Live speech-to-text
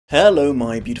Hello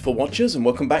my beautiful watchers and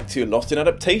welcome back to Lost in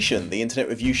Adaptation, the internet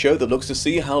review show that looks to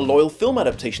see how loyal film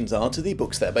adaptations are to the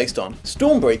books they're based on.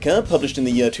 Stormbreaker, published in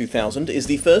the year 2000, is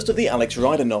the first of the Alex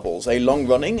Rider novels, a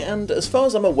long-running and, as far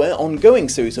as I'm aware, ongoing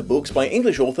series of books by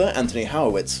English author Anthony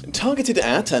Horowitz. Targeted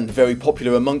at and very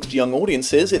popular amongst young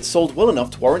audiences, it sold well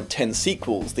enough to warrant 10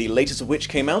 sequels, the latest of which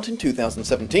came out in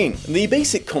 2017. The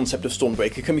basic concept of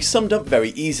Stormbreaker can be summed up very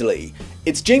easily.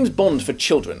 It's James Bond for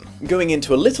children. Going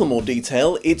into a little more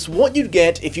detail, it's what you'd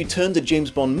get if you turned a James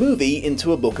Bond movie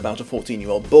into a book about a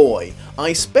 14-year-old boy.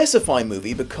 I specify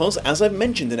movie because, as I've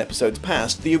mentioned in episodes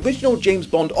past, the original James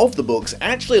Bond of the books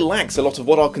actually lacks a lot of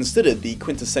what are considered the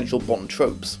quintessential Bond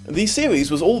tropes. The series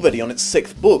was already on its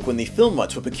 6th book when the film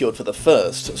rights were procured for the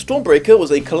first. Stormbreaker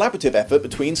was a collaborative effort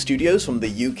between studios from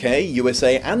the UK,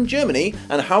 USA and Germany,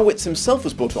 and Horowitz himself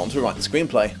was brought on to write the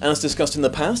screenplay. As discussed in the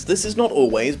past, this is not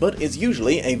always, but is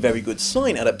usually a very good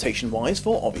sign adaptation-wise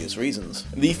for obvious reasons.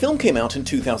 The film came out in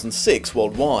 2006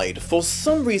 worldwide. For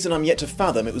some reason I'm yet to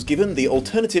fathom, it was given the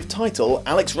alternative title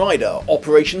Alex Rider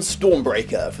Operation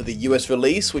Stormbreaker for the US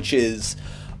release, which is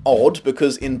odd,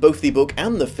 because in both the book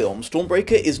and the film,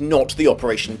 Stormbreaker is not the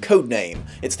Operation codename.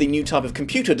 It's the new type of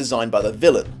computer designed by the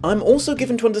villain. I'm also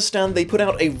given to understand they put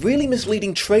out a really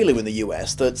misleading trailer in the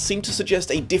US that seemed to suggest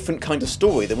a different kind of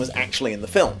story than was actually in the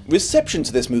film. Reception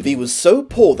to this movie was so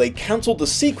poor they cancelled the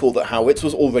sequel that Horowitz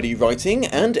was already writing,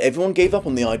 and everyone gave up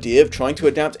on the idea of trying to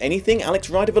adapt anything Alex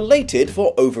Rider related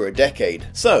for over a decade.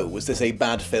 So, was this a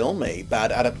bad film, a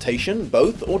bad adaptation,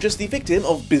 both, or just the victim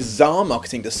of bizarre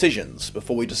marketing decisions?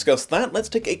 Before we discuss that, let's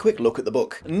take a quick look at the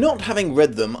book. Not having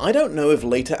read them, I don't know if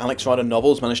later Alex Rider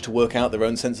novels managed to work out their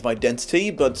own sense of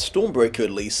identity, but Stormbreaker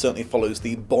at least certainly follows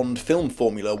the Bond film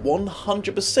formula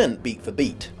 100% beat for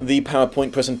beat. The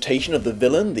PowerPoint presentation of the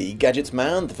villain, the gadgets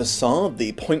man, the facade,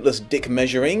 the pointless dick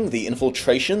measuring, the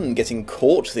infiltration and getting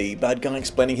caught, the bad guy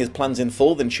explaining his plans in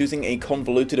full then choosing a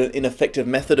convoluted and ineffective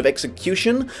method of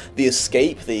execution, the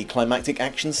escape, the climactic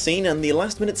action scene, and the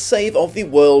last-minute save of the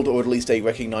world, or at least a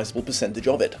recognisable percentage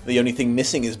of it. The only thing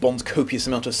missing is Bond's copious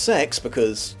amount of sex,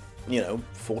 because, you know,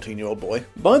 14-year-old boy.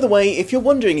 By the way, if you're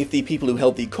wondering if the people who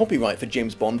held the copyright for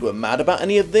James Bond were mad about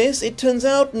any of this, it turns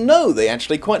out no, they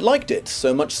actually quite liked it.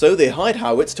 So much so they hired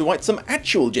Horowitz to write some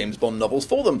actual James Bond novels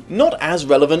for them. Not as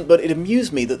relevant, but it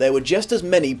amused me that there were just as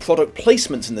many product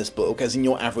placements in this book as in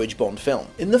your average Bond film.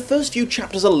 In the first few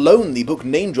chapters alone, the book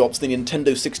name drops the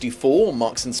Nintendo 64,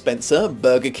 Marks & Spencer,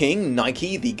 Burger King,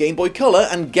 Nike, the Game Boy Color,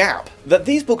 and Gap. That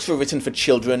these books were written for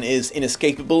children is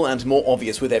inescapable and more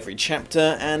obvious with every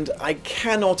chapter, and I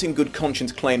cannot in good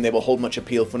conscience claim they will hold much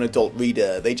appeal for an adult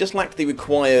reader. They just lacked the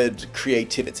required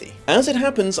creativity. As it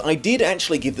happens, I did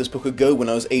actually give this book a go when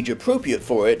I was age appropriate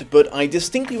for it, but I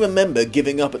distinctly remember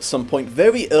giving up at some point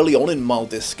very early on in mild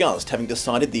disgust, having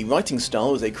decided the writing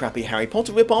style was a crappy Harry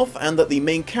Potter ripoff and that the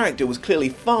main character was clearly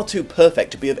far too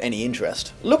perfect to be of any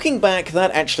interest. Looking back,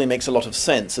 that actually makes a lot of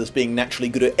sense, as being naturally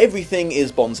good at everything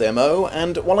is Bond's MO,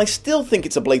 and while I still think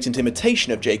it's a blatant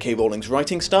imitation of J.K. Rowling's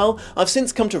writing style, I've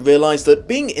since come to realise that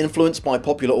being influenced by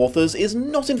popular authors is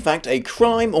not in fact a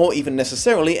crime or even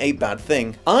necessarily a bad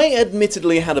thing. I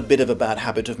admittedly had a bit of a bad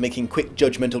habit of making quick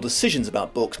judgmental decisions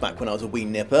about books back when I was a wee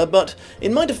nipper, but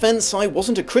in my defense I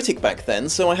wasn't a critic back then,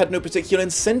 so I had no particular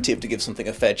incentive to give something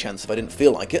a fair chance if I didn't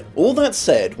feel like it. All that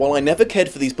said, while I never cared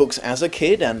for these books as a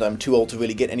kid, and I'm too old to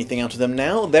really get anything out of them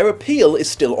now, their appeal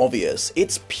is still obvious.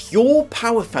 It's pure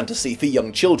power fantasy for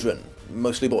young children.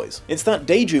 Mostly boys. It's that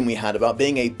daydream we had about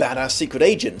being a badass secret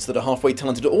agent that a halfway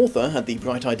talented author had the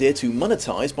bright idea to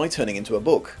monetize by turning into a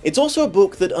book. It's also a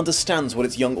book that understands what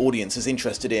its young audience is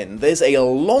interested in. There's a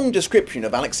long description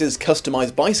of Alex's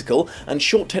customized bicycle and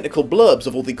short technical blurbs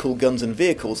of all the cool guns and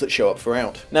vehicles that show up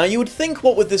throughout. Now you would think,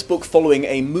 what with this book following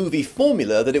a movie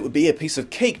formula, that it would be a piece of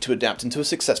cake to adapt into a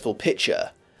successful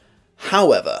picture.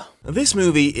 However, this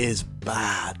movie is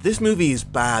bad. This movie is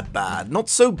bad. Not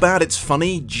so bad it's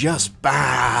funny, just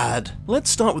bad. Let's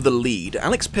start with the lead,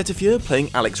 Alex Pettifer playing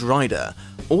Alex Rider.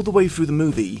 All the way through the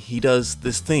movie, he does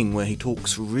this thing where he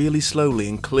talks really slowly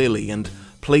and clearly and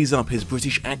plays up his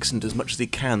British accent as much as he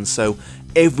can so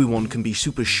everyone can be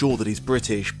super sure that he's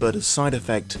British, but a side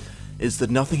effect is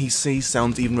that nothing he says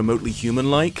sounds even remotely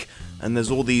human-like, and there's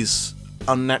all these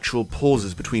unnatural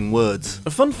pauses between words. A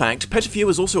fun fact, Pettifer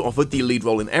was also offered the lead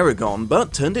role in Eragon,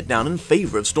 but turned it down in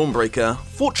favour of Stormbreaker.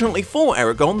 Fortunately for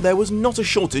Eragon, there was not a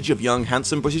shortage of young,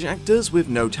 handsome British actors with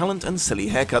no talent and silly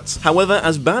haircuts. However,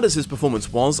 as bad as his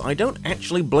performance was, I don't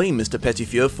actually blame Mr.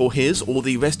 Pettifer for his or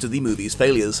the rest of the movie's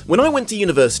failures. When I went to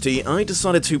university, I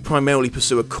decided to primarily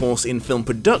pursue a course in film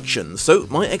production, so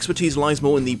my expertise lies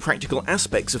more in the practical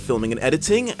aspects of filming and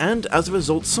editing, and as a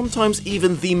result, sometimes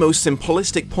even the most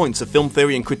simplistic points of film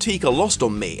theory and critique are lost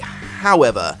on me.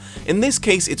 However, in this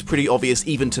case it's pretty obvious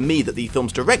even to me that the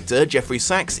film's director, Jeffrey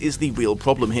Sachs, is the real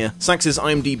problem here. Sachs's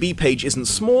IMDb page isn't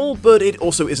small, but it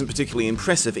also isn't particularly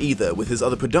impressive either, with his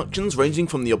other productions ranging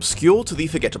from the obscure to the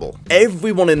forgettable.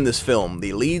 Everyone in this film,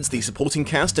 the leads, the supporting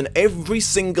cast, and every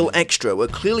single extra were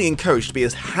clearly encouraged to be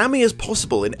as hammy as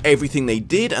possible in everything they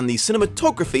did, and the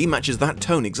cinematography matches that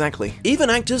tone exactly. Even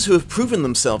actors who have proven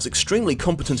themselves extremely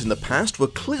competent in the past were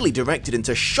clearly directed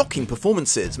into shocking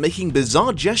performances, making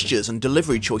bizarre gestures and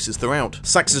delivery choices throughout.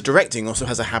 Sachs's directing also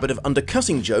has a habit of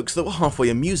undercutting jokes that were halfway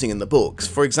amusing in the books.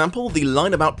 For example, the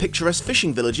line about picturesque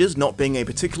fishing villages not being a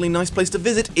particularly nice place to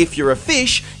visit if you're a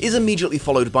fish is immediately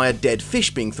followed by a dead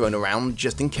fish being thrown around,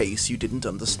 just in case you didn't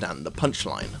understand the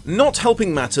punchline. Not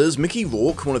helping matters, Mickey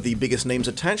Rourke, one of the biggest names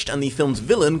attached and the film's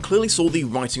villain, clearly saw the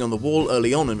writing on the wall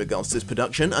early on in regards to this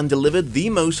production and delivered the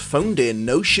most phoned-in,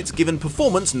 no-shits-given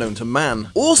performance known to man.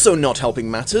 Also not helping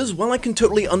matters, while I can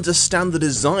totally understand the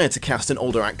desire to cast an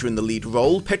older actor in the lead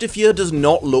role, Pettifer does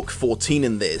not look 14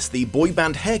 in this. The boy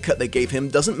band haircut they gave him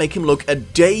doesn't make him look a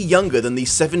day younger than the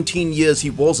 17 years he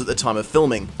was at the time of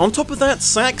filming. On top of that,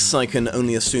 Sachs, I can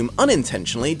only assume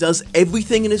unintentionally, does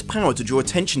everything in his power to draw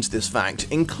attention to this fact,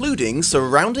 including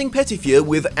surrounding Pettifer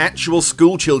with actual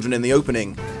school children in the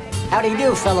opening. How do you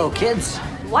do, fellow kids?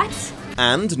 What?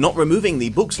 And not removing the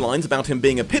book's lines about him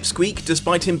being a pipsqueak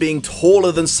despite him being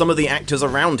taller than some of the actors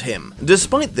around him.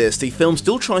 Despite this, the film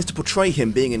still tries to portray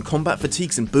him being in combat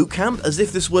fatigues in boot camp as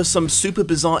if this were some super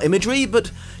bizarre imagery, but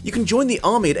you can join the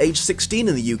army at age 16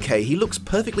 in the UK, he looks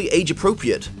perfectly age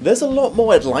appropriate. There's a lot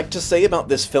more I'd like to say about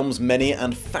this film's many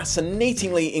and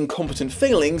fascinatingly incompetent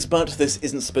failings, but this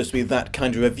isn't supposed to be that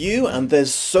kind of review, and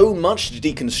there's so much to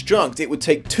deconstruct it would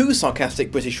take 2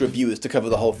 sarcastic British reviewers to cover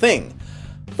the whole thing.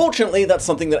 Fortunately, that's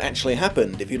something that actually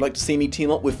happened. If you'd like to see me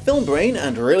team up with Filmbrain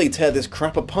and really tear this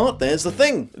crap apart, there's the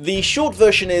thing. The short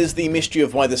version is the mystery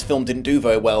of why this film didn't do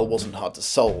very well wasn't hard to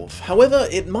solve. However,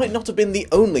 it might not have been the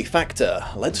only factor.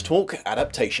 Let's talk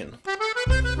adaptation.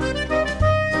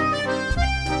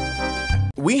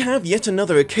 We have yet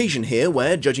another occasion here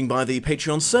where, judging by the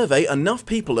Patreon survey, enough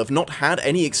people have not had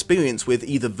any experience with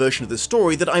either version of the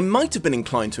story that I might have been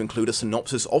inclined to include a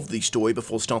synopsis of the story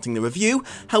before starting the review.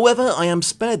 However, I am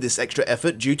spared this extra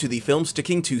effort due to the film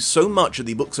sticking to so much of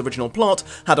the book's original plot.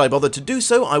 Had I bothered to do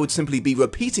so, I would simply be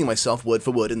repeating myself word for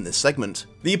word in this segment.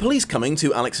 The police coming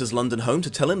to Alex's London home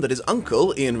to tell him that his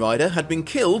uncle, Ian Ryder, had been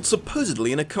killed,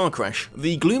 supposedly in a car crash.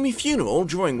 The gloomy funeral,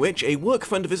 during which a work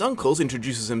friend of his uncle's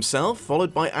introduces himself,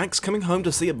 followed by Alex coming home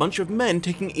to see a bunch of men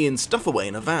taking Ian's stuff away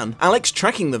in a van. Alex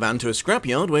tracking the van to a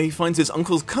scrapyard where he finds his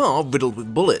uncle's car riddled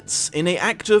with bullets. In an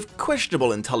act of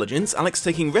questionable intelligence, Alex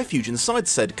taking refuge inside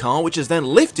said car, which is then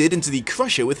lifted into the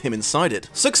crusher with him inside it.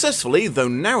 Successfully, though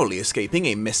narrowly escaping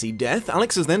a messy death,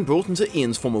 Alex is then brought into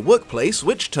Ian's former workplace,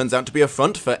 which turns out to be a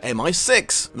front for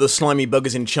MI6. The slimy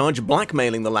buggers in charge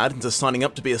blackmailing the lad into signing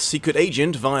up to be a secret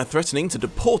agent via threatening to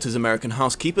deport his American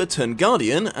housekeeper turned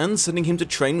guardian and sending him to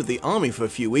train with the army for a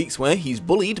few weeks, where he's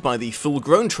bullied by the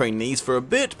full-grown trainees for a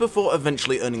bit before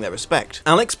eventually earning their respect.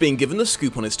 Alex being given the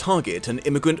scoop on his target, an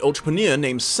immigrant entrepreneur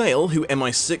named Sale, who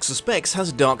MI6 suspects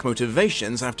has dark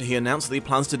motivations after he announced that he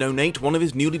plans to donate one of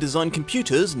his newly designed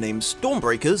computers, named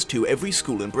Stormbreakers, to every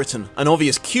school in Britain. An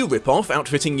obvious Q ripoff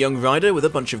outfitting young Ryder with a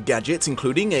bunch of gadgets,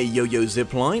 including a yo-yo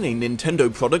zipline, a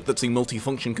Nintendo product that's a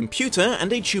multifunction computer,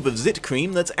 and a tube of zit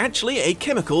cream that's actually a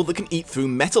chemical that can eat through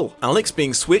metal. Alex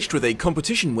being switched with a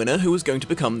competition winner who was going to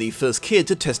become the first kid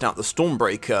to test out the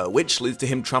Stormbreaker, which leads to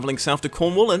him travelling south to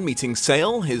Cornwall and meeting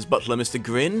Sale, his butler Mr.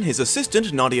 Grin, his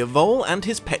assistant Nadia Vole, and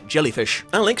his pet jellyfish.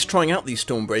 Alex trying out the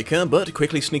Stormbreaker, but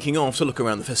quickly sneaking off to look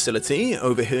around the facility,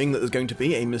 overhearing that there's going to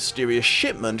be a mysterious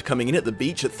shipment coming in at the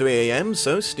beach at 3 AM,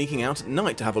 so sneaking out at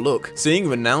night to have a look. Seeing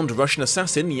renowned Russian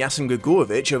assassin Yasin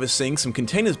Grigorovich overseeing some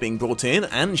containers being brought in,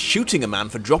 and shooting a man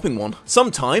for dropping one.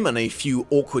 Sometime, and a few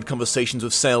awkward conversations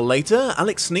with Sale later,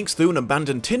 Alex sneaks through an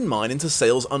abandoned tin mine into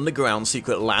Sale's underground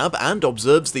secret lab and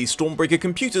observes the Stormbreaker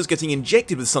computers getting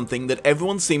injected with something that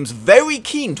everyone seems very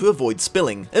keen to avoid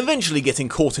spilling. Eventually getting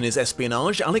caught in his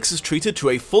espionage, Alex is treated to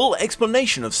a full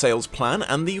explanation of Sale's plan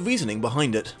and the reasoning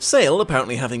behind it. Sale,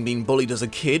 apparently having been bullied as a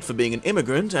kid for being an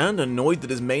immigrant and annoyed that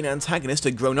his main antagonist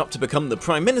had grown up to become the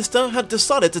Prime Minister, had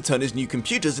decided to turn his new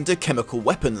computers into chemical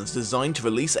weapons designed to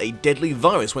release a deadly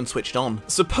virus when switched on.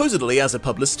 Supposedly as a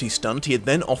publicity stunt, he had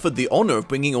then offered the honour of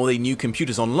bringing all the new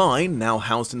computers online line, now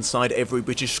housed inside every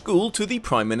British school, to the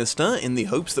Prime Minister, in the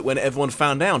hopes that when everyone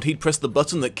found out he'd pressed the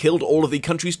button that killed all of the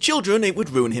country's children, it would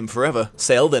ruin him forever.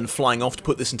 Sale then flying off to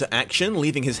put this into action,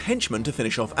 leaving his henchman to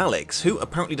finish off Alex, who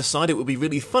apparently decided it would be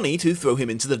really funny to throw him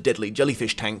into the deadly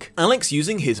jellyfish tank. Alex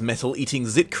using his metal-eating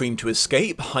zit cream to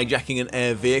escape, hijacking an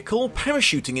air vehicle,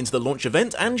 parachuting into the launch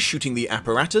event, and shooting the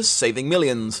apparatus, saving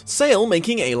millions. Sale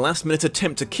making a last-minute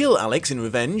attempt to kill Alex in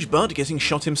revenge, but getting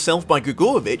shot himself by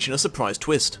Grigorovich in a surprise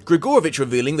twist. Grigorovich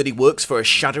revealing that he works for a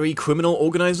shadowy criminal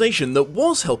organization that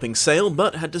was helping Sale,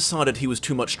 but had decided he was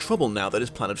too much trouble now that his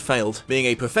plan had failed. Being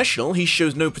a professional, he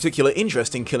shows no particular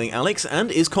interest in killing Alex,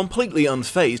 and is completely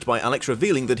unfazed by Alex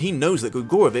revealing that he knows that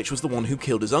Grigorovich was the one who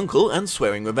killed his uncle and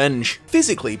swearing revenge.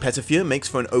 Physically, Pettifer makes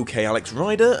for an okay Alex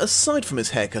Rider, aside from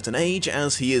his haircut and age,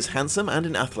 as he is handsome and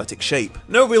in athletic shape.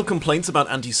 No real complaints about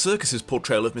Andy Serkis's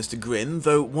portrayal of Mr. Grin,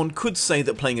 though one could say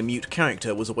that playing a mute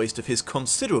character was a waste of his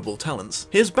considerable talents.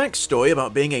 His backstory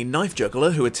about being a knife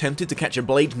juggler who attempted to catch a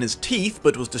blade in his teeth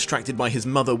but was distracted by his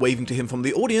mother waving to him from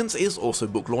the audience is also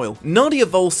book loyal. Nadia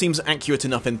Vol seems accurate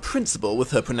enough in principle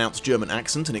with her pronounced German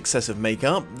accent and excessive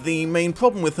makeup. The main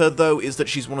problem with her though is that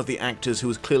she's one of the actors who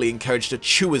was clearly encouraged to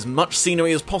chew as much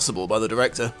scenery as possible by the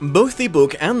director. Both the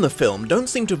book and the film don't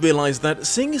seem to realise that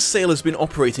seeing as Sale has been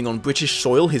operating on British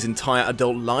soil his entire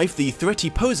adult life, the threat he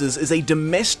poses is a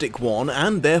domestic one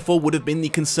and therefore would have been the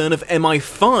concern of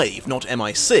MI5, not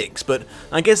MI6, but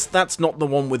I guess that's not the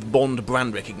one with Bond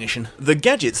brand recognition. The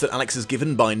gadgets that Alex is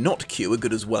given by not Q are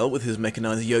good as well, with his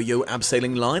mechanized yo-yo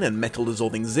abseiling line and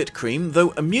metal-dissolving zit cream,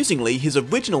 though amusingly his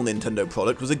original Nintendo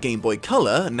product was a Game Boy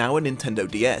Color, now a Nintendo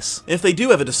DS. If they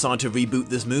do ever decide to reboot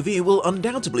this movie, it will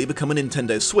undoubtedly become a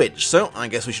Nintendo Switch, so I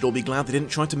guess we should all be glad they didn't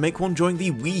try to make one during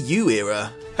the Wii U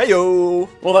era. Heyo!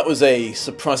 Well, that was a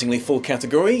surprisingly full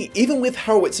category. Even with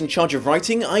Horowitz in charge of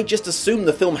writing, I just assumed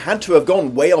the film had to have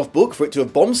gone way off book for it to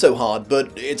have bombed so hard,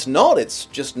 but it's not, it's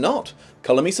just not.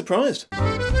 Colour me surprised.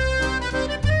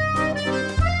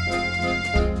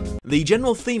 The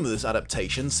general theme of this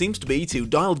adaptation seems to be to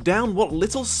dial down what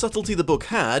little subtlety the book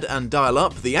had and dial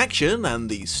up the action and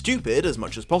the stupid as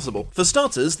much as possible. For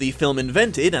starters, the film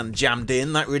invented and jammed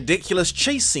in that ridiculous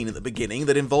chase scene at the beginning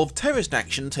that involved terrorist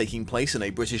action taking place in a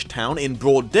British town in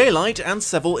broad daylight and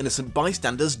several innocent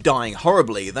bystanders dying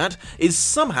horribly. That is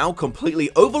somehow completely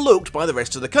overlooked by the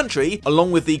rest of the country,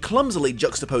 along with the clumsily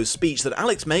juxtaposed speech that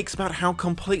Alex makes about how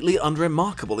completely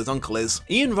unremarkable his uncle is.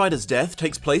 Ian Ryder's death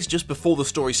takes place just before the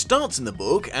story starts in the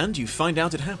book, and you find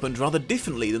out it happened rather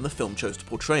differently than the film chose to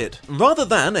portray it. Rather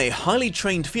than a highly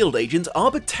trained field agent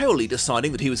arbitrarily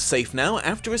deciding that he was safe now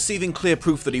after receiving clear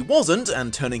proof that he wasn't,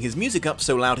 and turning his music up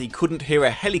so loud he couldn't hear a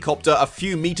helicopter a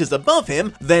few meters above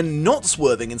him, then not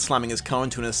swerving and slamming his car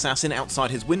into an assassin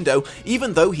outside his window,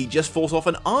 even though he just fought off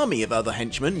an army of other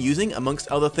henchmen using, amongst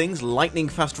other things,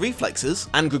 lightning-fast reflexes,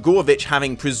 and Grigorovich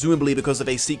having, presumably because of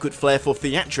a secret flair for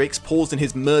theatrics, paused in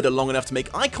his murder long enough to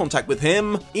make eye contact with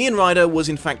him, Ian Ryder was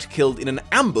in fact killed in an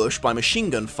ambush by machine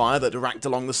gun fire that racked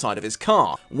along the side of his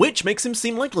car, which makes him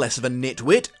seem like less of a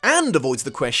nitwit, and avoids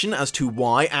the question as to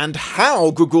why and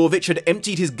how Grigorovich had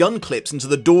emptied his gun clips into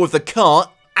the door of the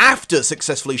car after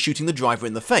successfully shooting the driver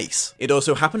in the face. It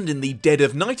also happened in the dead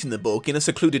of night in the book in a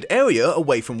secluded area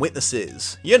away from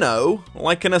witnesses. You know,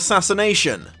 like an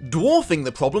assassination. Dwarfing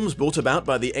the problems brought about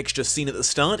by the extra scene at the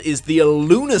start is the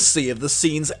lunacy of the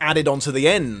scenes added onto the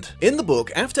end. In the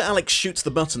book, after Alex shoots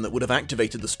the button that would have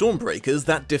activated the Stormbreakers,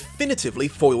 that definitively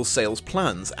foils Sale's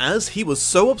plans, as he was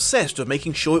so obsessed with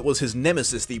making sure it was his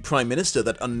nemesis, the Prime Minister,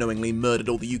 that unknowingly murdered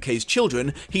all the UK's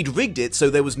children, he'd rigged it so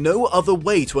there was no other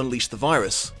way to unleash the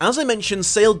virus. As I mentioned,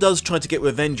 Sale does try to get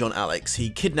revenge on Alex. He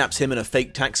kidnaps him in a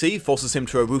fake taxi, forces him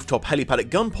to a rooftop helipad at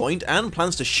gunpoint, and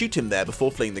plans to shoot him there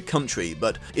before fleeing the country,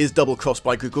 but is double-crossed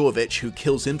by Grigorovich, who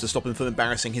kills him to stop him from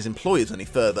embarrassing his employers any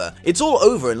further. It's all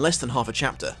over in less than half a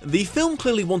chapter. The film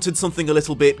clearly wanted something a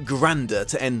little bit grander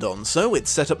to end on, so it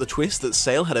set up the twist that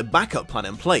Sale had a backup plan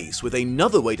in place, with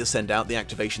another way to send out the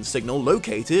activation signal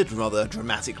located, rather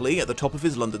dramatically, at the top of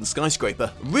his London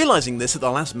skyscraper. Realizing this at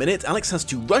the last minute, Alex has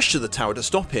to rush to the tower to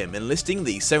stop him, enlisting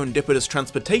the serendipitous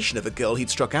transportation of a girl he'd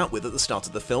struck out with at the start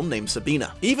of the film named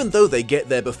Sabina. Even though they get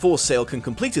there before Sale can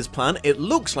complete his plan, it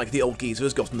looks like the old geezer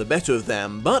has gotten the better of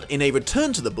them, but in a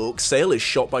return to the book, Sale is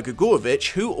shot by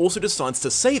Grigorovich, who also decides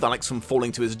to save Alex from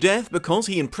falling to his death because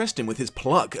he impressed him with his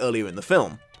pluck earlier in the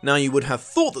film. Now, you would have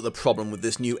thought that the problem with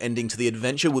this new ending to the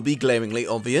adventure would be glaringly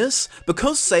obvious.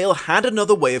 Because Sale had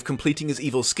another way of completing his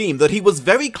evil scheme that he was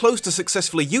very close to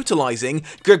successfully utilizing,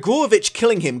 Gregorovich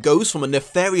killing him goes from a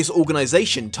nefarious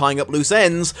organization tying up loose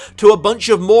ends to a bunch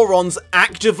of morons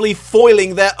actively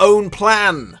foiling their own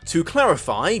plan. To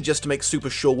clarify, just to make super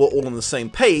sure we're all on the same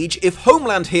page, if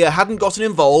Homeland here hadn't gotten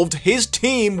involved, his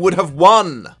team would have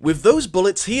won. With those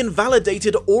bullets, he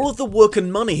invalidated all of the work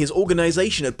and money his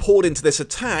organization had poured into this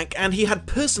attack, and he had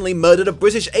personally murdered a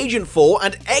British agent for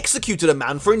and executed a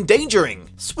man for endangering.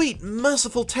 Sweet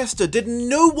merciful tester, did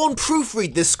no one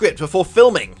proofread this script before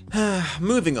filming?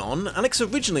 Moving on, Alex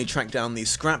originally tracked down the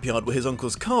scrapyard where his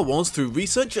uncle's car was through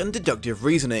research and deductive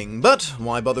reasoning, but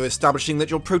why bother establishing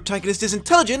that your protagonist is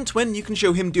intelligent when you can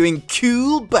show him doing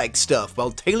cool bike stuff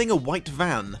while tailing a white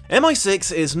van?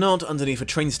 MI6 is not underneath a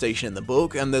train station in the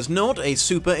book, and there's not a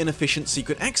super inefficient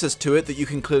secret access to it that you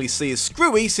can clearly see is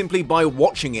screwy simply by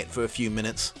watching it for a few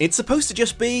minutes. It's supposed to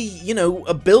just be, you know,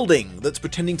 a building that's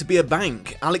pretending to be a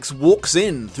bank. Alex walks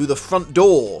in through the front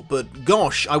door, but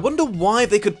gosh, I wonder why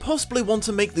they could possibly want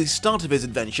to make the start of his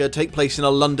adventure take place in a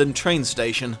London train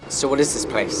station. So what is this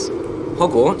place?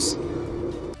 Hogwarts?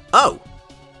 Oh.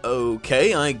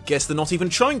 Okay, I guess they're not even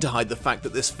trying to hide the fact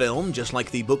that this film, just like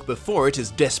the book before it,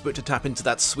 is desperate to tap into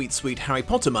that sweet, sweet Harry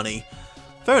Potter money.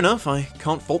 Fair enough, I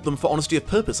can't fault them for honesty of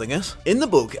purpose, I guess. In the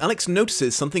book, Alex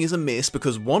notices something is amiss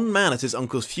because one man at his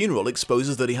uncle's funeral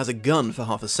exposes that he has a gun for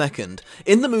half a second.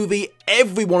 In the movie,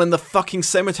 everyone in the fucking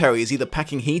cemetery is either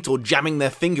packing heat or jamming their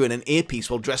finger in an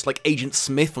earpiece while dressed like Agent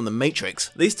Smith from The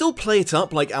Matrix. They still play it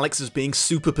up like Alex is being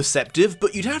super perceptive,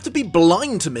 but you'd have to be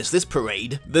blind to miss this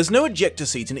parade. There's no ejector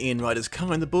seat in Ian Ryder's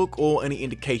car in the book or any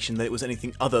indication that it was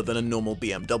anything other than a normal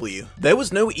BMW. There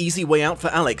was no easy way out for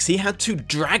Alex. He had to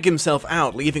drag himself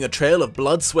out, leaving a trail of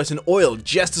blood, sweat and oil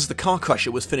just as the car crusher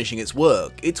was finishing its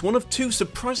work. It's one of two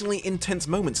surprisingly intense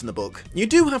moments in the book. You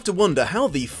do have to wonder how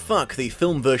the fuck the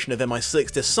film version of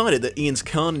MI6 decided that Ian's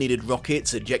car needed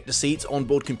rockets, ejector seats,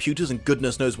 onboard computers and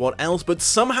goodness knows what else, but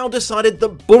somehow decided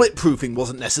that bulletproofing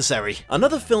wasn't necessary.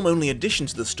 Another film-only addition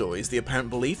to the story is the apparent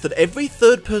belief that every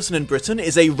third person in Britain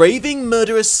is a raving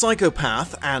murderous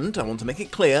psychopath, and I want to make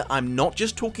it clear, I'm not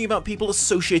just talking about people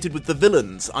associated with the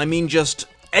villains, I mean just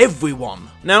everyone.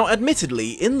 Now,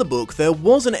 admittedly, in the book, there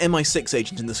was an MI6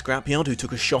 agent in the scrapyard who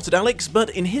took a shot at Alex, but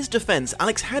in his defense,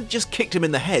 Alex had just kicked him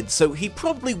in the head, so he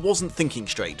probably wasn't thinking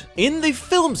straight. In the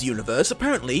film's universe,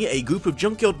 apparently, a group of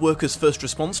junkyard workers' first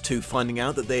response to finding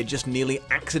out that they had just nearly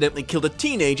accidentally killed a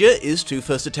teenager is to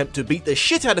first attempt to beat the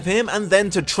shit out of him and then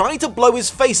to try to blow his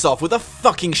face off with a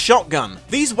fucking shotgun.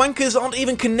 These wankers aren't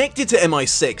even connected to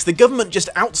MI6, the government just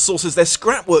outsources their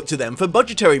scrap work to them for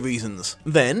budgetary reasons.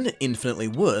 Then, infinitely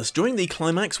worse, during the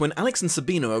climax when Alex and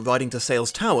Sabina are riding to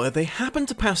Sale's tower, they happen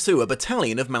to pass through a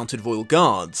battalion of mounted royal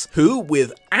guards, who,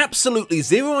 with absolutely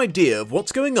zero idea of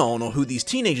what's going on or who these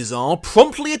teenagers are,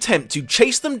 promptly attempt to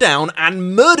chase them down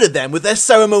and murder them with their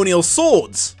ceremonial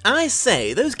swords. I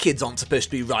say, those kids aren't supposed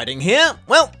to be riding here.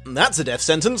 Well, that's a death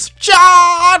sentence.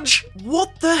 Charge!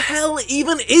 What the hell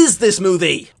even is this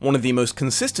movie? One of the most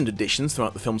consistent additions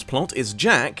throughout the film's plot is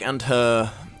Jack and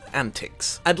her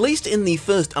antics. At least in the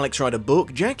first Alex Rider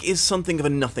book, Jack is something of a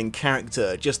nothing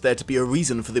character, just there to be a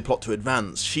reason for the plot to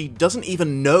advance. She doesn't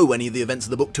even know any of the events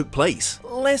of the book took place.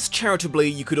 Less charitably,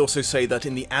 you could also say that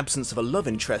in the absence of a love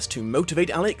interest to motivate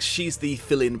Alex, she's the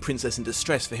fill-in princess in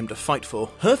distress for him to fight for.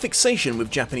 Her fixation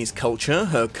with Japanese culture,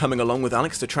 her coming along with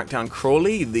Alex to track down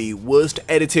Crawley, the worst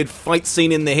edited fight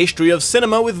scene in the history of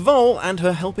cinema with Vol, and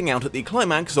her helping out at the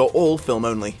climax are all film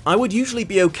only. I would usually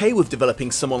be okay with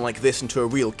developing someone like this into a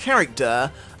real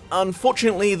character.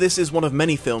 Unfortunately, this is one of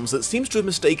many films that seems to have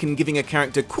mistaken giving a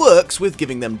character quirks with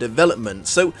giving them development,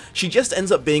 so she just ends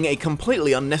up being a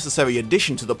completely unnecessary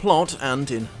addition to the plot,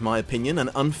 and, in my opinion, an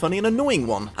unfunny and annoying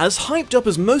one. As hyped up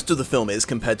as most of the film is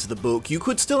compared to the book, you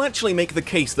could still actually make the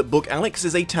case that book Alex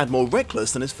is a tad more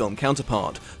reckless than his film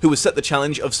counterpart, who was set the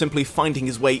challenge of simply finding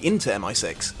his way into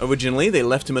MI6. Originally, they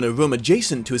left him in a room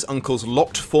adjacent to his uncle's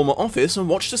locked former office and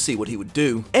watched to see what he would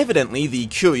do. Evidently, the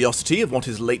curiosity of what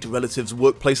his late relative's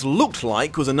workplace looked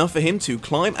like was enough for him to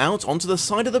climb out onto the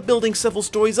side of the building several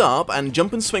stories up and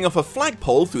jump and swing off a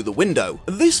flagpole through the window.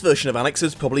 This version of Alex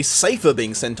is probably safer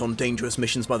being sent on dangerous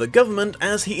missions by the government,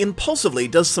 as he impulsively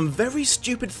does some very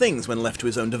stupid things when left to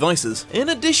his own devices. In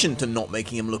addition to not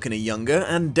making him look any younger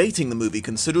and dating the movie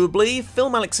considerably,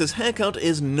 film Alex's haircut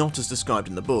is not as described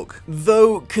in the book.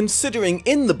 Though, considering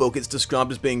in the book it's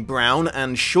described as being brown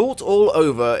and short all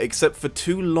over except for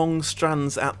two long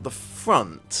strands at the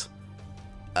front.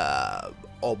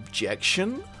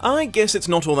 Objection? I guess it's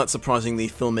not all that surprising the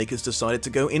filmmakers decided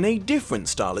to go in a different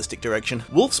stylistic direction.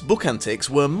 Wolf's book antics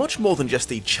were much more than just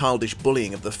the childish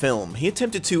bullying of the film. He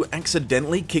attempted to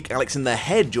accidentally kick Alex in the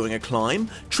head during a climb,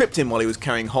 tripped him while he was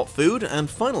carrying hot food, and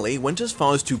finally went as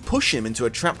far as to push him into a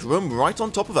trapped room right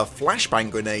on top of a flashbang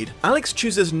grenade. Alex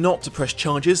chooses not to press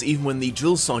charges even when the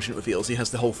drill sergeant reveals he has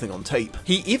the whole thing on tape.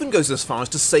 He even goes as far as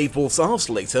to save Wolf's arse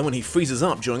later when he freezes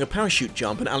up during a parachute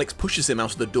jump and Alex pushes him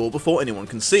out of the door before anyone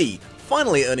can see,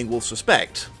 finally earning Wolf's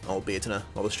respect, albeit in a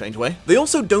rather strange way. They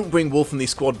also don't bring Wolf and the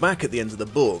squad back at the end of the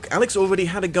book. Alex already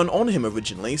had a gun on him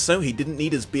originally, so he didn't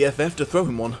need his BFF to throw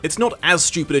him one. It's not as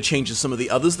stupid a change as some of the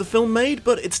others the film made,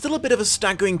 but it's still a bit of a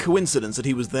staggering coincidence that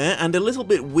he was there, and a little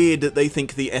bit weird that they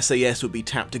think the SAS would be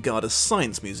tapped to guard a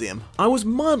science museum. I was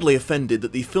mildly offended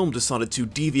that the film decided to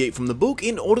deviate from the book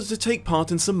in order to take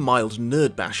part in some mild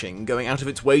nerd bashing, going out of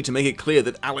its way to make it clear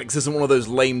that Alex isn't one of those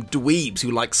lame dweebs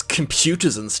who likes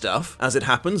computers and stuff. As it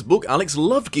happens, book Alex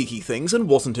loved geeky things and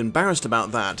wasn't embarrassed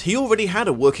about that. He already had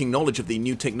a working knowledge of the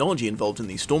new technology involved in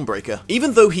the Stormbreaker.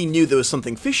 Even though he knew there was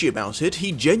something fishy about it,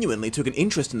 he genuinely took an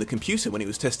interest in the computer when he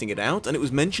was testing it out, and it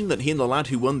was mentioned that he and the lad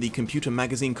who won the computer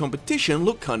magazine competition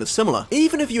look kinda similar.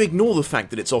 Even if you ignore the fact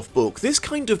that it's off-book, this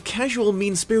kind of casual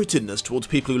mean-spiritedness towards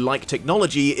people who like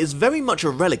technology is very much a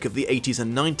relic of the 80s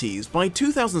and 90s. By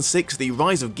 2006, the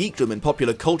rise of geekdom in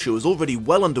popular culture was already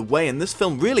well underway, and this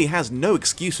film really has no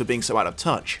excuse for being so out of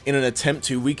touch. In an attempt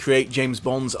to recreate James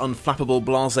Bond's unflappable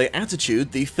blasé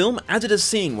attitude, the film added a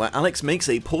scene where Alex makes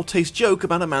a poor-taste joke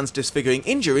about a man's disfiguring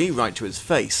injury right to his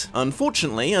face.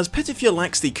 Unfortunately, as Pettifer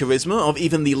lacks the charisma of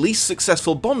even the least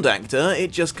successful Bond actor,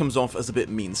 it just comes off as a bit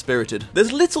mean-spirited.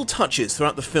 There's little touches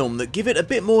throughout the film that give it a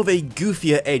bit more of a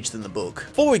goofier edge than the book.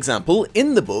 For example,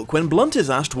 in the book, when Blunt is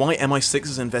asked why MI6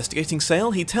 is investigating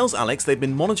Sale, he tells Alex they've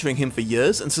been monitoring him for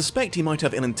years and suspect he might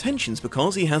have ill intentions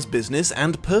because he has business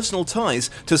and personal ties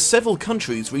to several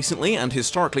countries recently and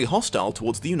historically hostile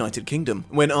towards the United Kingdom.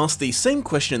 When asked the same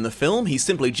question in the film, he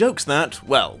simply jokes that,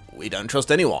 well, we don't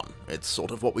trust anyone. It's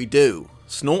sort of what we do.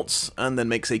 Snorts, and then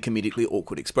makes a comedically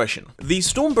awkward expression. The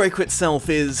Stormbreaker itself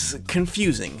is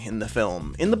confusing in the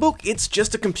film. In the book, it's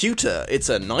just a computer. It's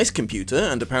a nice computer,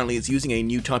 and apparently it's using a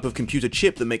new type of computer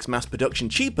chip that makes mass production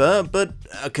cheaper, but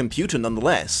a computer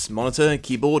nonetheless. Monitor,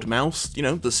 keyboard, mouse, you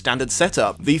know, the standard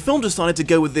setup. The film decided to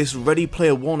go with this Ready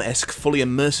Player One-esque fully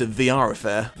immersive VR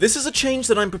affair. This is a change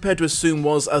that I'm prepared to assume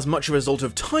was as much a result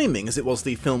of timing as it was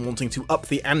the film wanting to up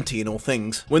the ante in all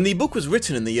things. When the book was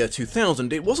written in the year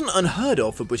 2000, it wasn't unheard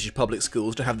of for British public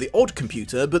schools to have the odd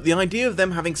computer, but the idea of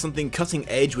them having something cutting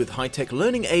edge with high-tech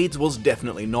learning aids was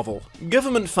definitely novel.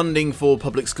 Government funding for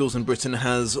public schools in Britain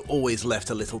has always left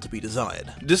a little to be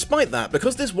desired. Despite that,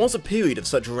 because this was a period of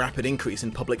such rapid increase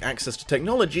in public access to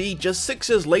technology, just 6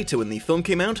 years later when the film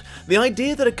came out, the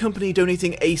idea that a company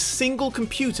donating a single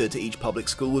computer to each public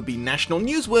school would be national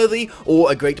newsworthy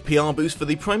or a great PR boost for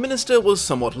the Prime Minister was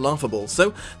somewhat laughable,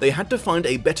 so they had to find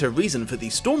a better reason for the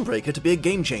Stormbreaker to be a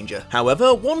game changer. However,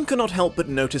 one cannot help but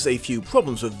notice a few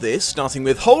problems with this, starting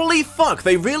with, holy fuck,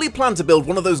 they really plan to build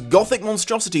one of those gothic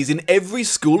monstrosities in every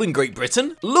school in Great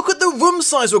Britain? Look at the room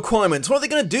size requirements, what are they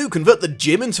going to do, convert the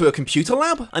gym into a computer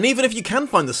lab? And even if you can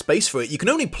find the space for it, you can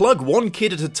only plug one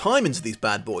kid at a time into these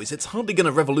bad boys, it's hardly going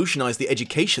to revolutionize the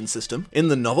education system. In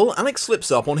the novel, Alex slips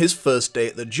up on his first day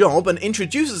at the job and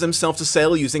introduces himself to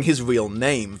Sale using his real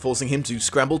name, forcing him to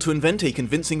scramble to invent a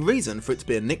convincing reason for it to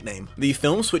be a nickname. The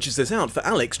film switches this out for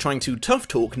Alex trying to tough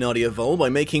talk Nadia Vol by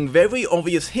making very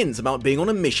obvious hints about being on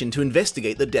a mission to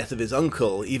investigate the death of his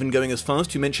uncle, even going as far as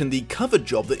to mention the covered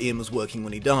job that Ian was working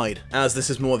when he died. As this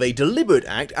is more of a deliberate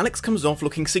act, Alex comes off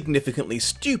looking significantly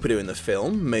stupider in the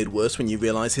film, made worse when you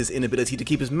realise his inability to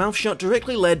keep his mouth shut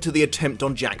directly led to the attempt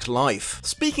on Jack's life.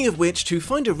 Speaking of which, to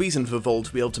find a reason for Vol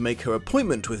to be able to make her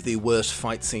appointment with the worst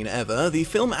fight scene ever, the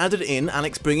film added in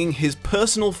Alex bringing his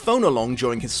personal phone along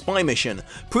during his spy mission,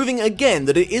 proving again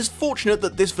that it is fortunate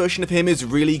that this version of him is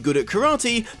really good at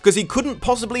karate, because he couldn't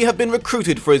possibly have been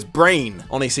recruited for his brain.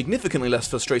 On a significantly less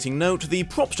frustrating note, the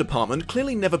props department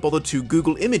clearly never bothered to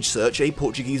Google image search a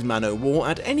Portuguese man-o'-war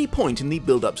at any point in the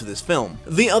build-up to this film.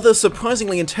 The other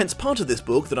surprisingly intense part of this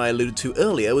book that I alluded to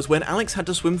earlier was when Alex had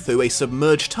to swim through a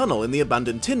submerged tunnel in the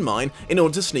abandoned tin mine in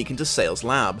order to sneak into Sale's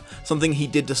lab, something he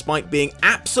did despite being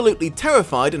absolutely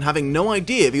terrified and having no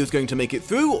idea if he was going to make it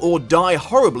through or die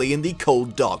horribly in the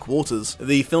cold, dark waters.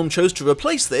 The film chose to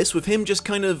replace this this with him just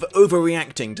kind of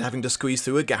overreacting to having to squeeze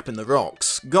through a gap in the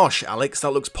rocks. Gosh, Alex,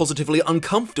 that looks positively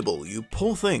uncomfortable, you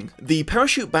poor thing. The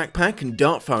parachute backpack and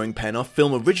dart firing pen are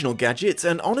film original gadgets,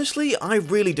 and honestly, I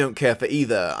really don't care for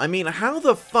either. I mean, how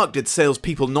the fuck did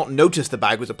salespeople not notice the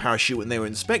bag was a parachute when they were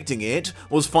inspecting it?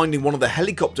 Was finding one of the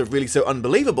helicopter really so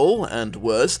unbelievable? And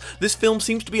worse, this film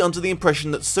seems to be under the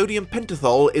impression that sodium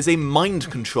pentothal is a mind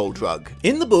control drug.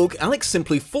 In the book, Alex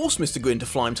simply forced Mr. Gwyn to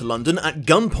fly him to London at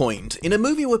gunpoint. In a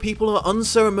movie where people are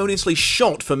unceremoniously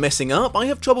shot for messing up, I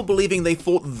have trouble believing they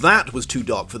thought that was too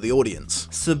dark for the audience.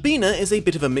 Sabina is a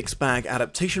bit of a mixed bag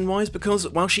adaptation-wise because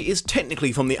while she is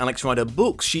technically from the Alex Rider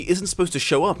books, she isn't supposed to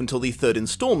show up until the third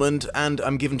installment, and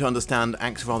I'm given to understand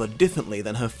acts rather differently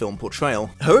than her film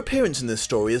portrayal. Her appearance in this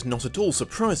story is not at all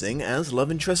surprising, as love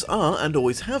interests are, and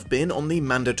always have been, on the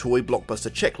mandatory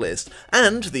blockbuster checklist,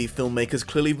 and the filmmakers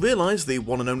clearly realised the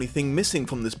one and only thing missing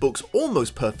from this book's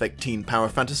almost perfect teen power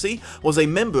fantasy was a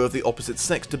member of the opposite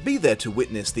sex to be there to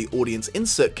witness the audience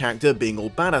insert character being all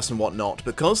badass and whatnot,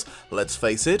 because, let's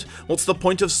face it, what's the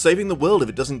point of saving the world if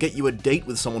it doesn't get you a date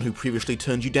with someone who previously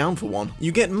turned you down for one?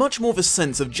 You get much more of a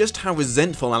sense of just how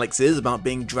resentful Alex is about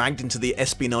being dragged into the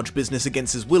espionage business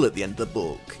against his will at the end of the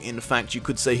book. In fact, you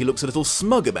could say he looks a little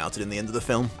smug about it in the end of the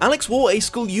film. Alex wore a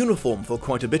school uniform for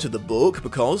quite a bit of the book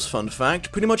because, fun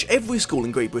fact, pretty much every school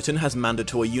in Great Britain has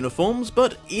mandatory uniforms,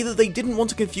 but either they didn't want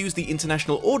to confuse the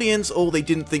international audience or they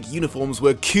didn't think uniforms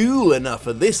were cool enough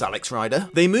for this Alex Rider.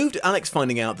 They moved Alex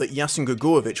finding out that Yasin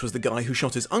Grigorovich was the guy who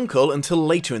shot his uncle until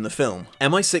later in the film.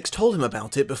 MI6 told him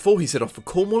about it before he set off for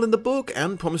Cornwall in the book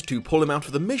and promised to pull him out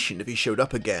of the mission if he showed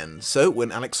up again, so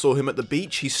when Alex saw him at the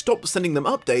beach, he stopped sending them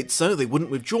updates so they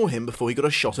wouldn't withdraw him before he got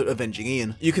a shot at avenging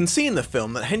Ian. You can see in the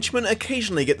film that henchmen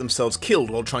occasionally get themselves killed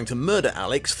while trying to murder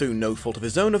Alex, through no fault of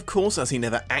his own of course, as he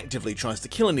never actively tries to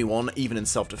kill anyone, even in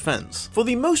self-defense. For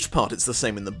the most part it's the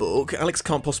same in the book. Alex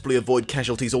can't possibly avoid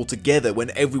casualties altogether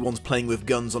when everyone's playing with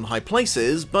guns on high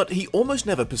places, but he almost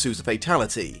never pursues a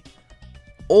fatality.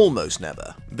 Almost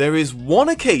never. There is one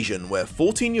occasion where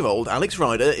 14-year-old Alex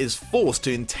Rider is forced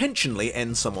to intentionally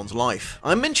end someone's life.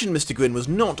 I mentioned Mr. Gwyn was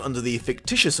not under the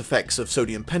fictitious effects of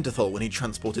sodium pentothal when he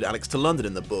transported Alex to London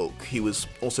in the book. He was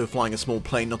also flying a small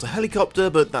plane, not a helicopter,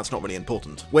 but that's not really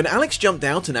important. When Alex jumped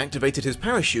out and activated his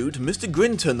parachute, Mr.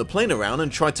 Gwyn turned the plane around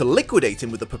and tried to liquidate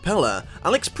him with the propeller.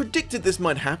 Alex predicted this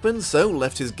might happen, so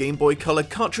left his Game Boy Color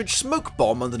cartridge smoke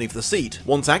bomb underneath the seat.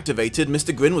 Once activated,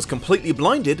 Mr. Gwyn was completely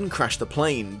blinded and crashed the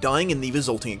plane, dying in the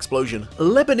resulting explosion.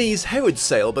 Lebanese Herod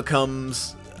Sale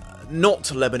becomes not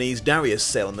Lebanese Darius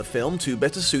Sale in the film to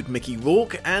better suit Mickey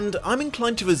Rourke, and I'm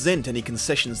inclined to resent any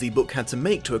concessions the book had to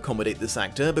make to accommodate this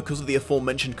actor because of the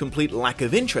aforementioned complete lack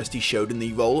of interest he showed in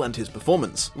the role and his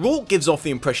performance. Rourke gives off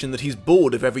the impression that he's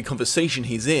bored of every conversation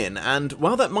he's in, and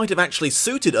while that might have actually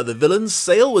suited other villains,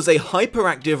 Sale was a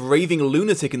hyperactive, raving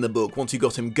lunatic in the book once you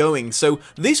got him going, so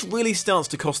this really starts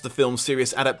to cost the film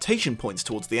serious adaptation points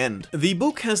towards the end. The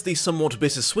book has the somewhat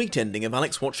bittersweet ending of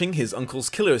Alex watching his uncle's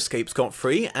killer escape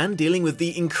scot-free and dealing with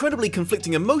the incredibly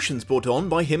conflicting emotions brought on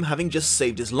by him having just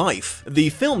saved his life. The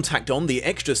film tacked on the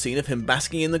extra scene of him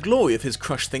basking in the glory of his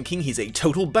crush thinking he's a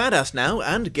total badass now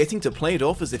and getting to play it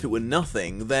off as if it were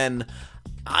nothing. Then,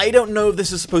 I don't know if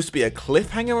this is supposed to be a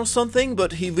cliffhanger or something,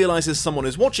 but he realizes someone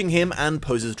is watching him and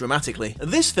poses dramatically.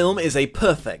 This film is a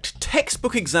perfect,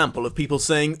 textbook example of people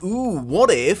saying, ooh,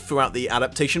 what if, throughout the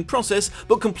adaptation process,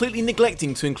 but completely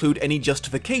neglecting to include any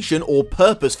justification or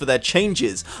purpose for their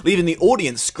changes, leaving the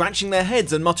audience scratching their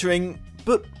heads and muttering,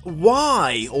 but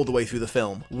why, all the way through the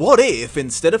film? What if,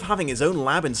 instead of having his own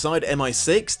lab inside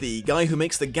MI6, the guy who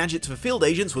makes the gadgets for field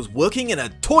agents was working in a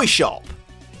toy shop?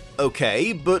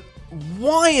 Okay, but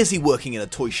why is he working in a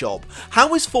toy shop?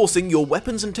 How is forcing your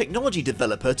weapons and technology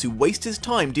developer to waste his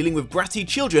time dealing with bratty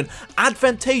children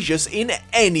advantageous in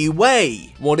any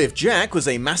way? What if Jack was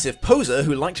a massive poser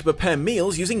who liked to prepare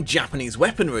meals using Japanese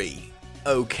weaponry?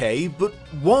 Okay, but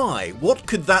why? What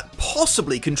could that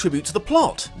possibly contribute to the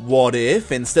plot? What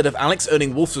if, instead of Alex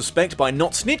earning Wolf's respect by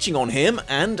not snitching on him,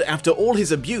 and after all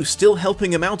his abuse still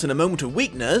helping him out in a moment of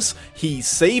weakness, he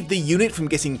saved the unit from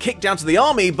getting kicked out of the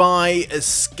army by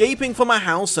escaping from a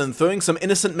house and throwing some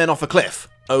innocent men off a cliff?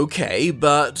 Okay,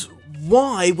 but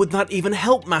why would that even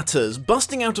help matters?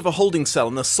 Busting out of a holding cell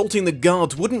and assaulting the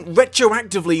guards wouldn't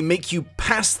retroactively make you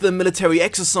pass the military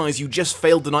exercise you just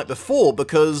failed the night before,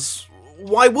 because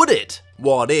why would it?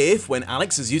 What if, when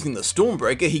Alex is using the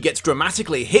Stormbreaker, he gets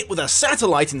dramatically hit with a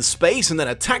satellite in space and then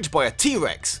attacked by a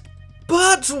T-Rex?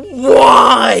 But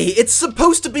why? It's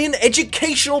supposed to be an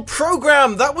educational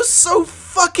program! That was so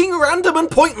fucking random and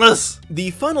pointless!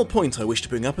 The final point I wish to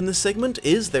bring up in this segment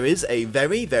is there is a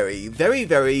very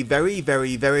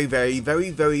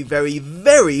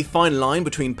fine line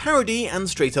between parody and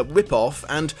straight up rip-off,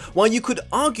 and while you could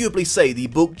arguably say the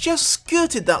book just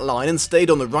skirted that line and stayed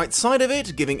on the right side of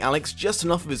it, giving Alex just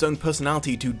enough of his own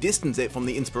personality to distance it from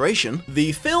the inspiration,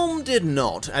 the film did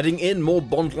not, adding in more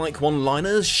Bond-like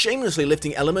one-liners, shamelessly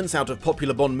lifting elements out of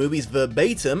popular Bond movies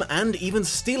verbatim, and even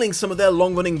stealing some of their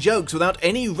long-running jokes without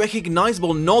any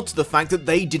recognisable nod to the fact that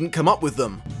they didn't come up with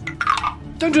them.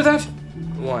 Don't do that!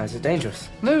 Why, is it dangerous?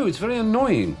 No, it's very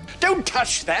annoying. Don't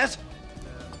touch that!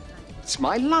 It's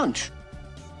my lunch.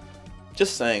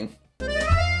 Just saying.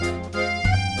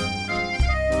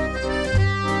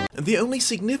 The only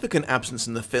significant absence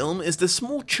in the film is the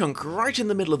small chunk right in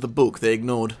the middle of the book they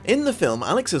ignored. In the film,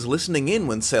 Alex is listening in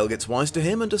when Sale gets wise to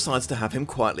him and decides to have him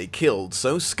quietly killed,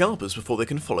 so scalp us before they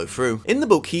can follow through. In the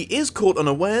book, he is caught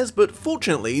unawares, but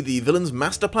fortunately, the villain's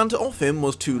master plan to off him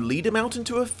was to lead him out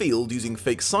into a field using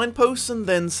fake signposts and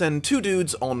then send two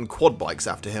dudes on quad bikes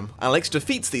after him. Alex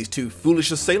defeats these two foolish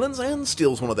assailants and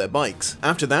steals one of their bikes.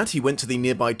 After that, he went to the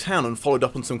nearby town and followed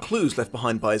up on some clues left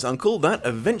behind by his uncle that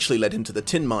eventually led him to the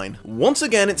tin mine. Once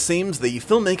again, it seems the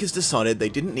filmmakers decided they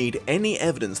didn't need any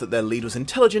evidence that their lead was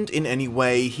intelligent in any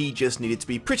way, he just needed to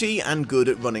be pretty and good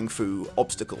at running through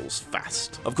obstacles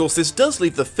fast. Of course, this does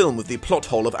leave the film with the plot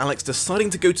hole of Alex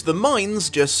deciding to go to the mines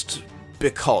just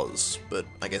because, but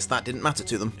I guess that didn't matter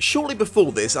to them. Shortly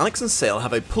before this, Alex and Sale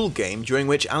have a pool game during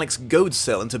which Alex goads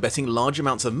Sale into betting large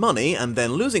amounts of money and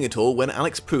then losing it all when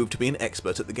Alex proved to be an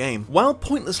expert at the game. While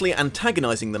pointlessly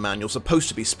antagonizing the man you're supposed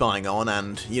to be spying on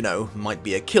and, you know, might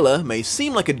be a killer may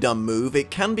seem like a dumb move,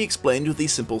 it can be explained with the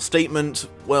simple statement,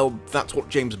 well, that's what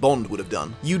James Bond would have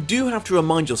done. You do have to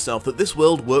remind yourself that this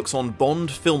world works on Bond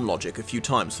film logic a few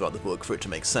times throughout the book for it to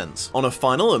make sense. On a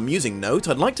final, amusing note,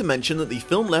 I'd like to mention that the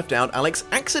film left out Alex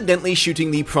accidentally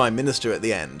shooting the Prime Minister at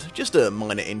the end. Just a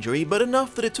minor injury, but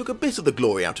enough that it took a bit of the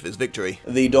glory out of his victory.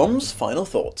 The Dom's final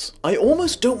thoughts. I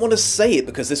almost don't want to say it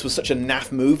because this was such a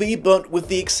naff movie, but with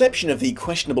the exception of the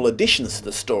questionable additions to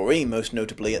the story, most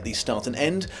notably at the start and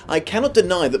end, I cannot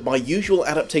deny that by usual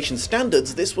adaptation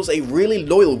standards, this was a really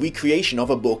loyal recreation of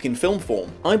a book in film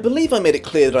form. I believe I made it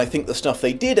clear that I think the stuff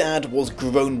they did add was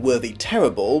groan-worthy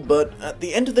terrible, but at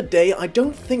the end of the day, I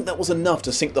don't think that was enough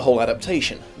to sink the whole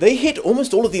adaptation. They hit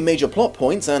almost all of the major plot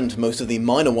points, and most of the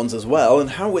minor ones as well, and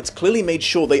Horowitz clearly made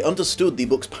sure they understood the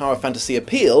book's power fantasy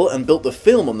appeal and built the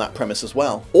film on that premise as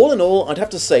well. All in all, I'd have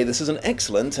to say this is an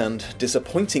excellent and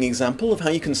disappointing example of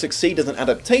how you can succeed as an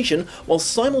adaptation while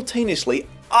simultaneously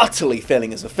utterly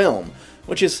failing as a film,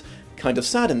 which is kind of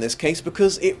sad in this case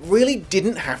because it really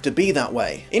didn't have to be that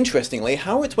way. Interestingly,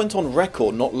 Horowitz went on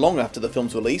record not long after the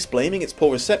film's release blaming its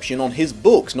poor reception on his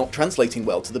books not translating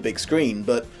well to the big screen,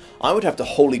 but I would have to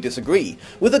wholly disagree.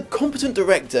 With a competent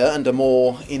director and a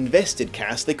more invested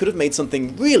cast, they could have made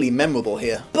something really memorable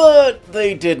here. But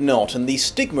they did not, and the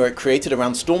stigma it created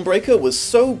around Stormbreaker was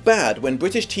so bad when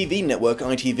British TV network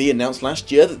ITV announced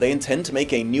last year that they intend to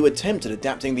make a new attempt at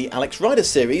adapting the Alex Rider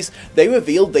series, they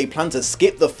revealed they plan to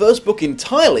skip the first book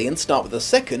entirely and start with the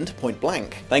second, point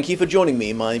blank. Thank you for joining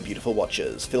me, my beautiful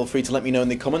watchers. Feel free to let me know in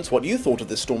the comments what you thought of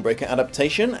this Stormbreaker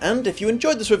adaptation, and if you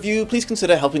enjoyed this review, please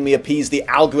consider helping me appease the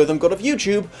algorithm god of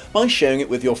YouTube by sharing it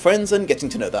with your friends and getting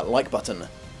to know that like button.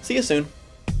 See you soon.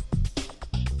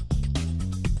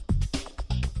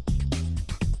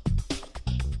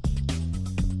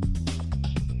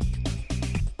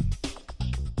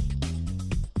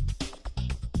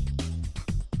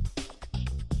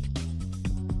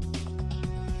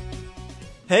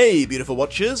 Hey beautiful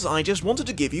watchers, I just wanted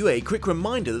to give you a quick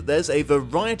reminder that there's a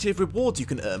variety of rewards you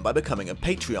can earn by becoming a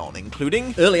Patreon,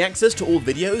 including early access to all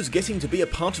videos, getting to be a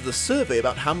part of the survey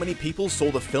about how many people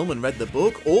saw the film and read the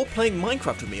book, or playing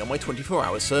Minecraft with me on my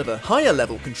 24-hour server. Higher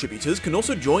level contributors can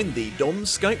also join the Dom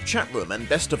Skype chat room, and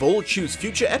best of all, choose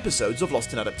future episodes of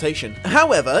Lost in Adaptation.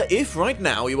 However, if right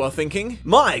now you are thinking,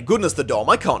 my goodness the Dom,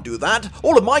 I can't do that,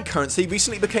 all of my currency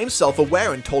recently became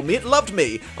self-aware and told me it loved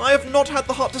me, I have not had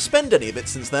the heart to spend any of it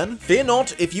since then. Fear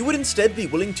not, if you would instead be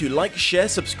willing to like, share,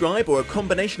 subscribe, or a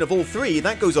combination of all three,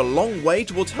 that goes a long way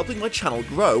towards helping my channel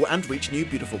grow and reach new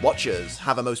beautiful watchers.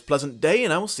 Have a most pleasant day,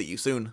 and I will see you soon.